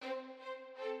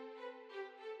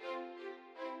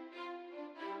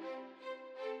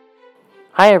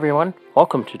Hi everyone,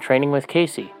 welcome to Training with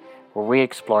Casey, where we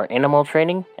explore animal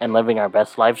training and living our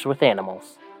best lives with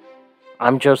animals.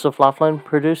 I'm Joseph Laughlin,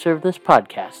 producer of this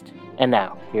podcast, and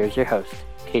now, here's your host,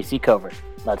 Casey Cover.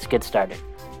 Let's get started.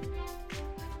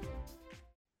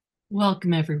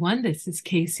 Welcome everyone, this is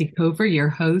Casey Cover, your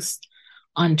host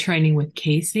on Training with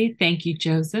Casey. Thank you,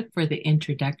 Joseph, for the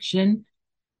introduction.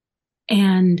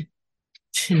 And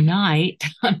tonight,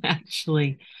 I'm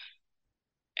actually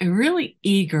really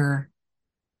eager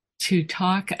to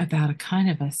talk about a kind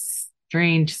of a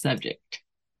strange subject.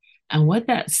 And what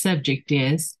that subject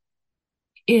is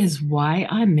why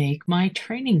I make my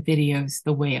training videos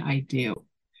the way I do.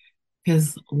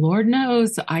 Because Lord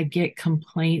knows I get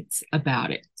complaints about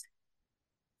it.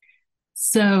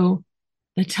 So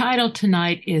the title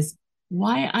tonight is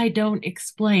Why I Don't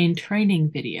Explain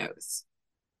Training Videos.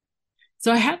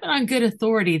 So I have it on good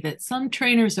authority that some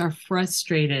trainers are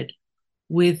frustrated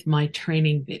with my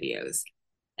training videos.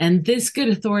 And this good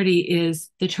authority is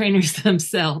the trainers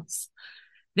themselves.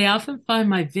 They often find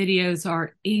my videos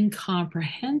are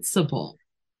incomprehensible.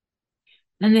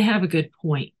 And they have a good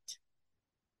point.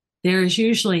 There is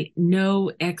usually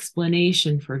no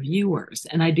explanation for viewers,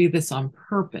 and I do this on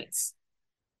purpose.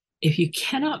 If you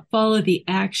cannot follow the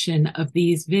action of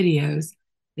these videos,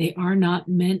 they are not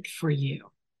meant for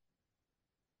you.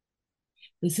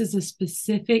 This is a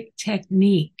specific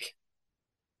technique,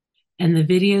 and the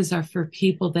videos are for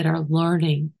people that are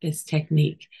learning this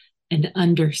technique and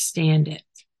understand it.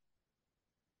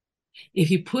 If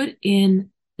you put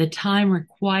in the time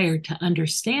required to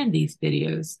understand these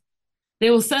videos,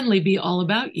 they will suddenly be all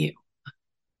about you.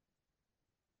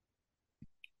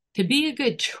 To be a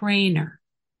good trainer,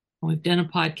 we've done a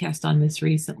podcast on this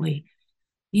recently,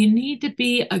 you need to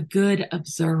be a good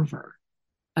observer,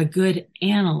 a good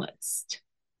analyst,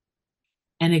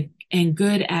 and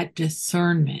good at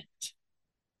discernment.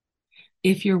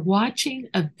 If you're watching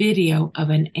a video of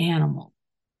an animal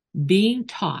being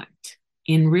taught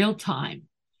in real time,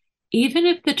 even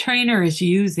if the trainer is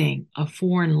using a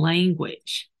foreign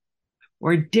language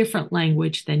or a different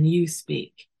language than you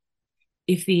speak,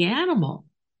 if the animal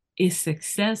is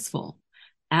successful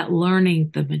at learning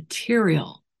the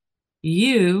material,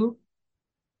 you,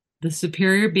 the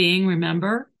superior being,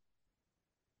 remember,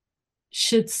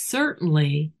 should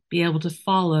certainly be able to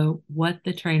follow what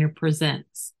the trainer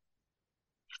presents,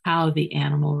 how the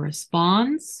animal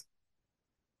responds,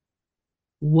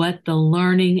 what the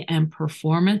learning and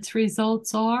performance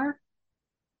results are.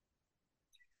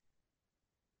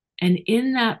 And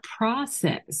in that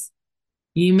process,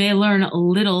 you may learn a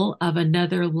little of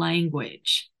another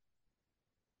language,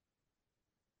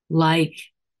 like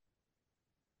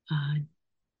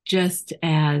just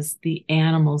as the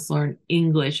animals learn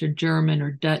English or German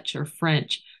or Dutch or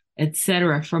French,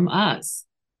 etc., from us.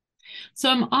 So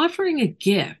I'm offering a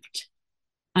gift.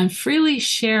 I'm freely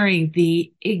sharing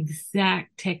the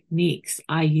exact techniques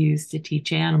I use to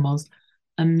teach animals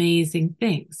amazing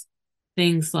things.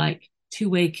 Things like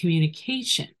two-way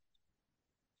communication,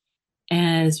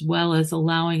 as well as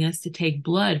allowing us to take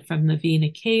blood from the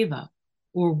vena cava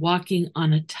or walking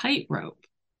on a tightrope.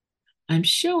 I'm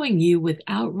showing you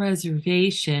without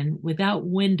reservation, without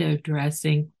window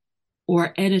dressing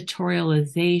or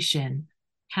editorialization,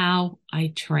 how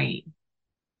I train.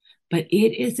 But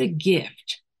it is a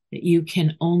gift that you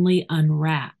can only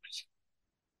unwrap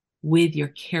with your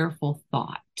careful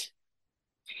thought.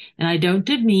 And I don't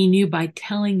demean you by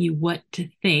telling you what to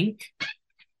think,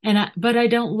 but I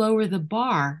don't lower the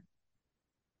bar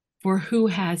for who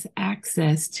has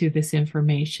access to this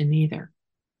information either.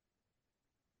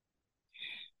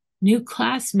 New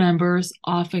class members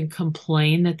often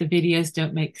complain that the videos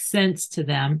don't make sense to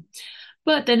them,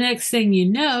 but the next thing you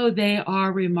know, they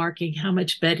are remarking how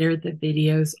much better the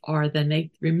videos are than they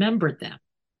remembered them.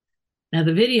 Now,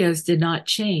 the videos did not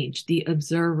change. The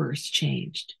observers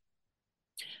changed.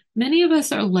 Many of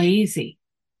us are lazy.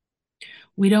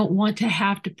 We don't want to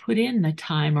have to put in the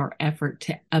time or effort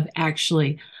of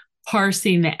actually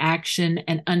parsing the action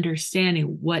and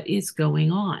understanding what is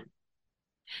going on.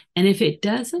 And if it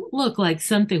doesn't look like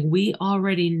something we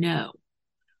already know,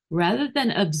 rather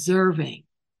than observing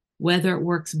whether it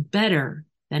works better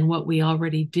than what we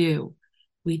already do,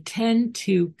 we tend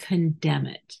to condemn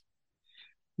it.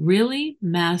 Really,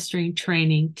 mastering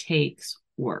training takes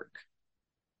work.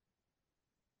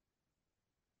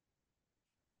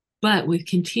 But with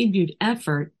continued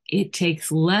effort, it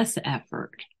takes less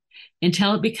effort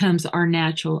until it becomes our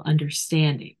natural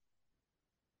understanding.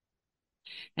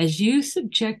 As you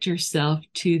subject yourself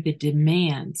to the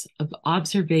demands of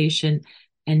observation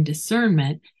and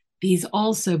discernment, these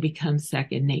also become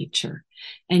second nature.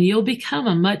 And you'll become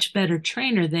a much better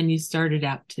trainer than you started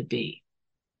out to be.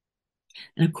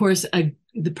 And of course,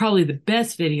 probably the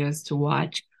best videos to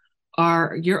watch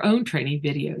are your own training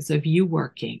videos of you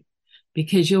working,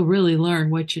 because you'll really learn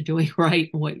what you're doing right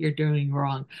and what you're doing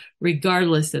wrong,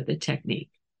 regardless of the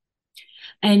technique.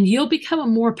 And you'll become a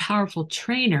more powerful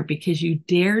trainer because you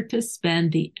dare to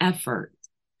spend the effort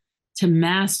to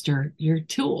master your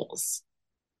tools.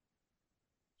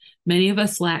 Many of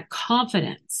us lack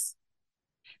confidence.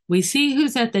 We see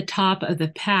who's at the top of the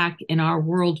pack in our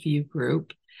worldview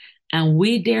group, and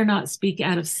we dare not speak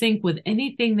out of sync with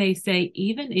anything they say,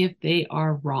 even if they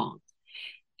are wrong,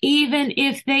 even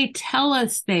if they tell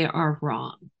us they are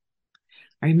wrong.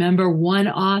 I remember one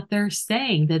author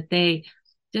saying that they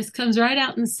just comes right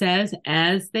out and says,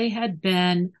 as they had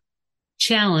been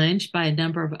challenged by a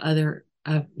number of other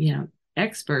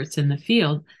experts in the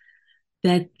field,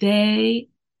 that they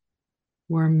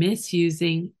were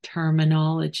misusing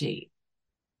terminology.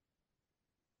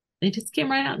 They just came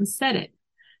right out and said it.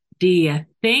 Do you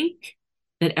think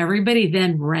that everybody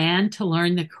then ran to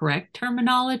learn the correct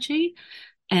terminology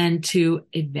and to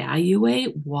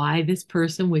evaluate why this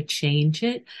person would change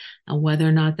it and whether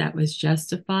or not that was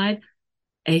justified?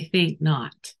 I think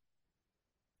not.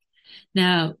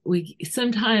 Now, we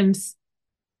sometimes,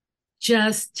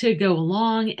 just to go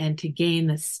along and to gain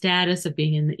the status of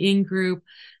being in the in-group,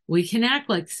 we can act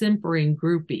like simpering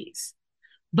groupies,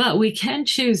 but we can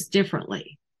choose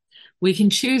differently. We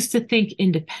can choose to think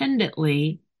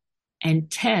independently and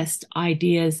test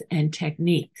ideas and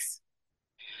techniques.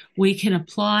 We can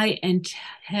apply and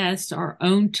test our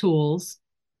own tools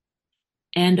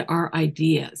and our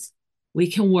ideas. We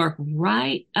can work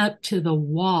right up to the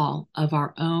wall of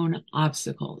our own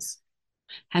obstacles.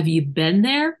 Have you been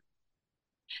there?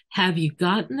 Have you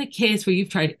gotten the case where you've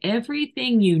tried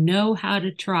everything you know how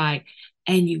to try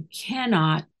and you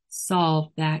cannot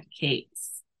solve that case?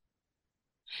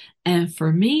 And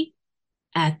for me,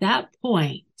 at that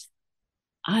point,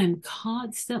 I'm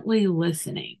constantly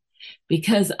listening,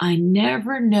 because I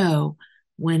never know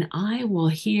when I will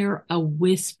hear a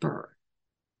whisper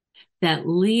that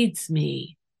leads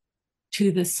me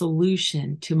to the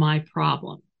solution to my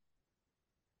problem.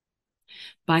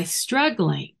 By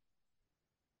struggling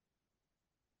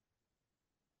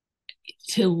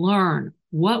to learn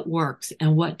what works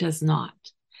and what does not,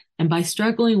 and by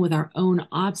struggling with our own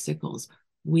obstacles,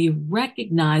 we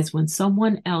recognize when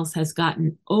someone else has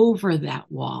gotten over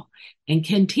that wall and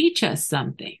can teach us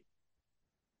something.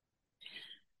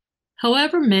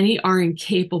 However, many are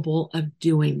incapable of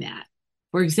doing that.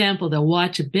 For example, they'll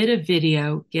watch a bit of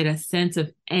video, get a sense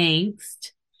of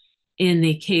angst in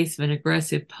the case of an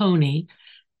aggressive pony,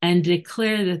 and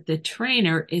declare that the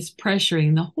trainer is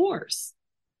pressuring the horse.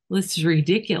 Well, this is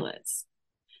ridiculous,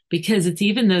 because it's,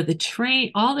 even though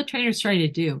all the trainer's trying to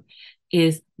do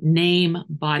is name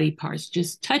body parts,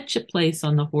 just touch a place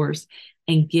on the horse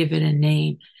and give it a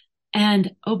name.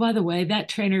 And oh, by the way, that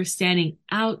trainer is standing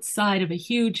outside of a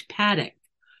huge paddock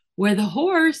where the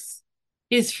horse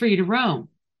is free to roam,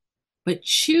 but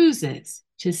chooses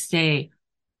to stay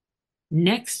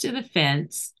next to the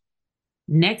fence,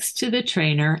 next to the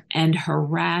trainer, and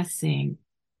harassing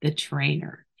the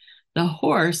trainer. The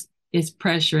horse is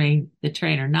pressuring the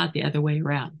trainer, not the other way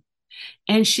around.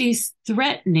 And she's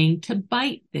threatening to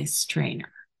bite this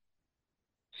trainer.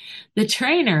 The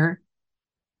trainer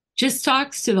just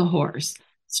talks to the horse,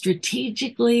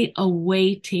 strategically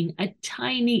awaiting a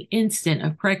tiny instant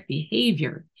of correct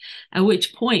behavior, at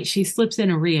which point she slips in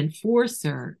a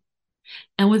reinforcer,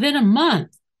 and within a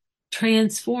month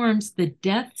transforms the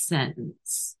death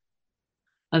sentence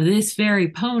of this very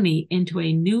pony into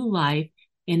a new life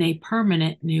in a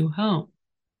permanent new home.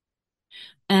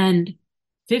 And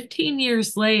 15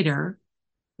 years later,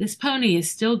 this pony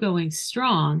is still going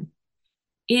strong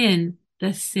in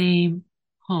the same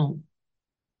home.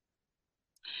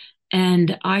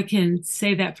 And I can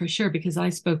say that for sure because I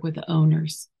spoke with the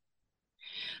owners.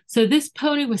 So this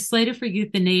pony was slated for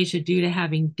euthanasia due to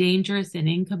having dangerous and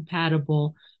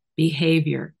incompatible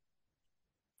behavior.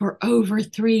 For over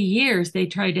 3 years, they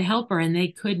tried to help her and they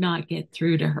could not get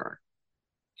through to her.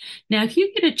 Now, if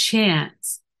you get a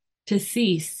chance to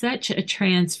see such a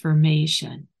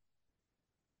transformation,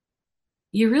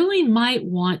 you really might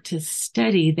want to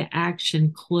study the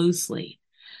action closely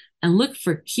and look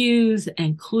for cues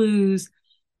and clues,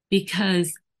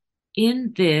 because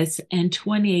in this and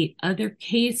 28 other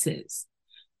cases,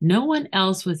 no one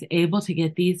else was able to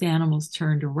get these animals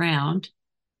turned around.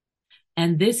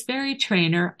 And this very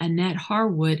trainer, Annette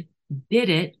Harwood, did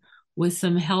it with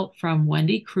some help from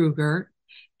Wendy Kruger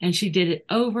And she did it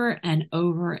over and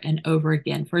over and over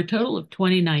again for a total of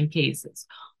 29 cases,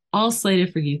 all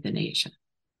slated for euthanasia.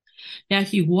 Now,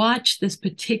 if you watch this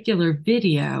particular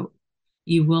video,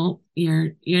 you're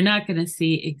not going to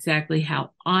see exactly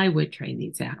how I would train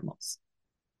these animals.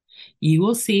 You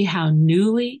will see how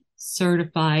newly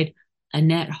certified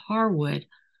Annette Harwood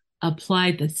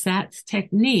applied the SATS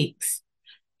techniques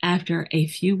after a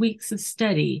few weeks of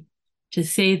study to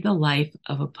save the life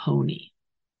of a pony.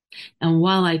 And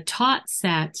while I taught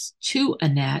SATS to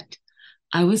Annette,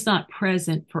 I was not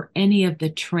present for any of the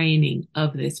training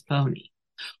of this pony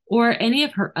or any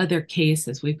of her other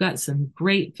cases. We've got some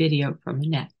great video from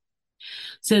Annette.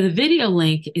 So the video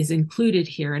link is included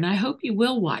here, and I hope you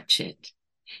will watch it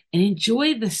and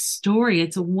enjoy the story.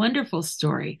 It's a wonderful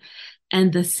story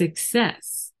and the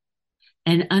success,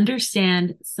 and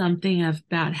understand something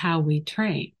about how we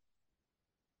train,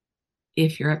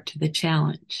 if you're up to the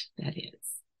challenge, that is.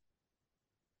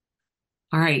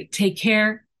 All right, take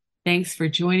care. Thanks for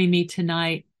joining me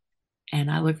tonight,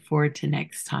 and I look forward to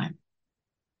next time.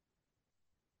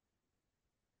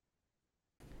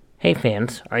 Hey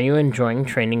fans, are you enjoying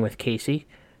Training with Casey?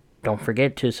 Don't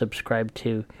forget to subscribe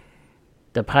to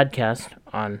the podcast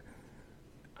on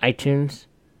iTunes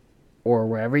or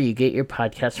wherever you get your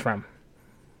podcasts from.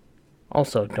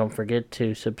 Also, don't forget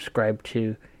to subscribe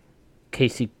to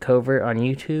Casey Covert on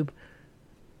YouTube.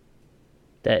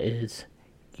 That is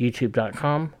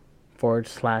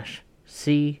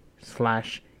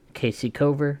youtube.com/C/Casey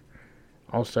Covert.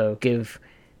 Also, give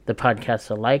the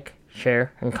podcast a like,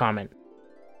 share, and comment.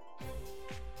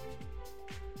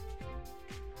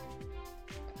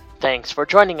 Thanks for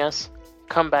joining us.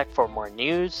 Come back for more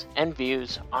news and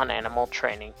views on animal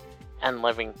training and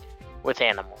living with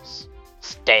animals.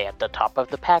 Stay at the top of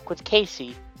the pack with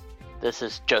Casey. This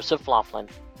is Joseph Laughlin,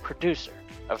 producer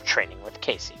of Training with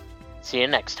Casey. See you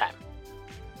next time.